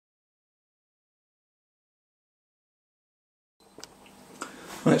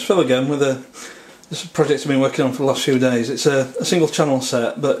Right, it's Phil again with this project I've been working on for the last few days. It's a single channel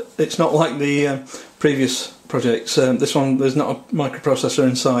set, but it's not like the previous projects. This one, there's not a microprocessor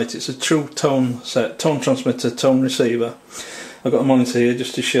in sight. It's a true tone set, tone transmitter, tone receiver. I've got a monitor here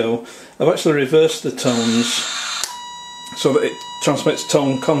just to show. I've actually reversed the tones so that it transmits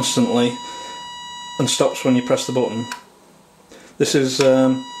tone constantly and stops when you press the button. This is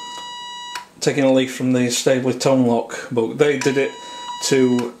taking a leaf from the Stably Tone Lock book. They did it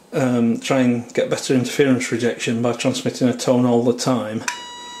to try and get better interference rejection by transmitting a tone all the time.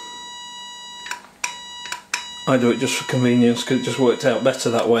 I do it just for convenience because it just worked out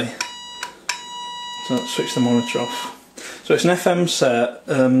better that way. So let's switch the monitor off. So it's an FM set.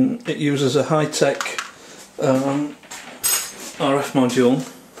 It uses a Hitec RF module.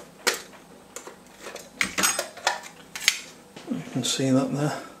 You can see that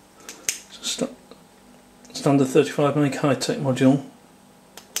there. It's a standard 35 meg Hitec module.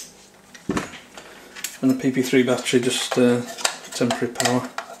 And a PP3 battery, just temporary power.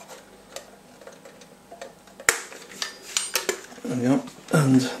 There we go.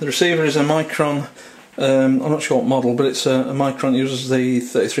 And the receiver is a Micron. I'm not sure what model, but it's a Micron. It uses the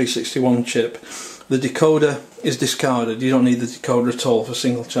 3361 chip. The decoder is discarded. You don't need the decoder at all for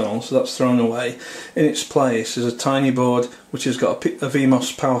single channel, so that's thrown away. In its place is a tiny board which has got a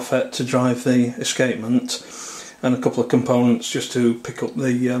vmos power FET to drive the escapement, and a couple of components just to pick up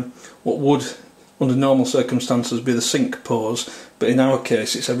the what would under normal circumstances be the sync pause, but in our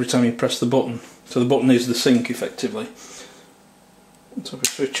case it's every time you press the button. So the button is the sync effectively. So we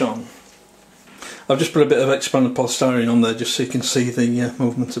switch on. I've just put a bit of expanded polystyrene on there just so you can see the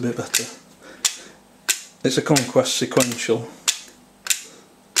movement a bit better. It's a Conquest sequential.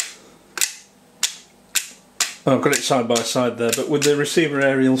 I've got it side by side there, but with the receiver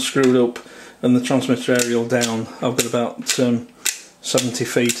aerial screwed up and the transmitter aerial down, I've got about 70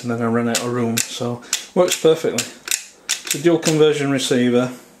 feet and then I ran out of room, so works perfectly. It's a dual conversion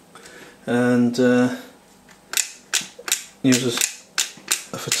receiver and uses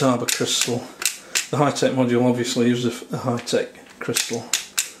a Futaba crystal. The Hitec module obviously uses a Hitec crystal.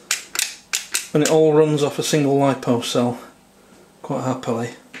 And it all runs off a single LiPo cell quite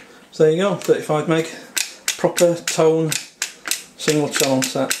happily. So there you go, 35 meg, proper tone single channel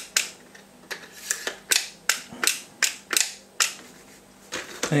set.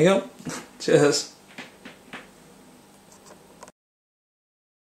 There you go. Cheers.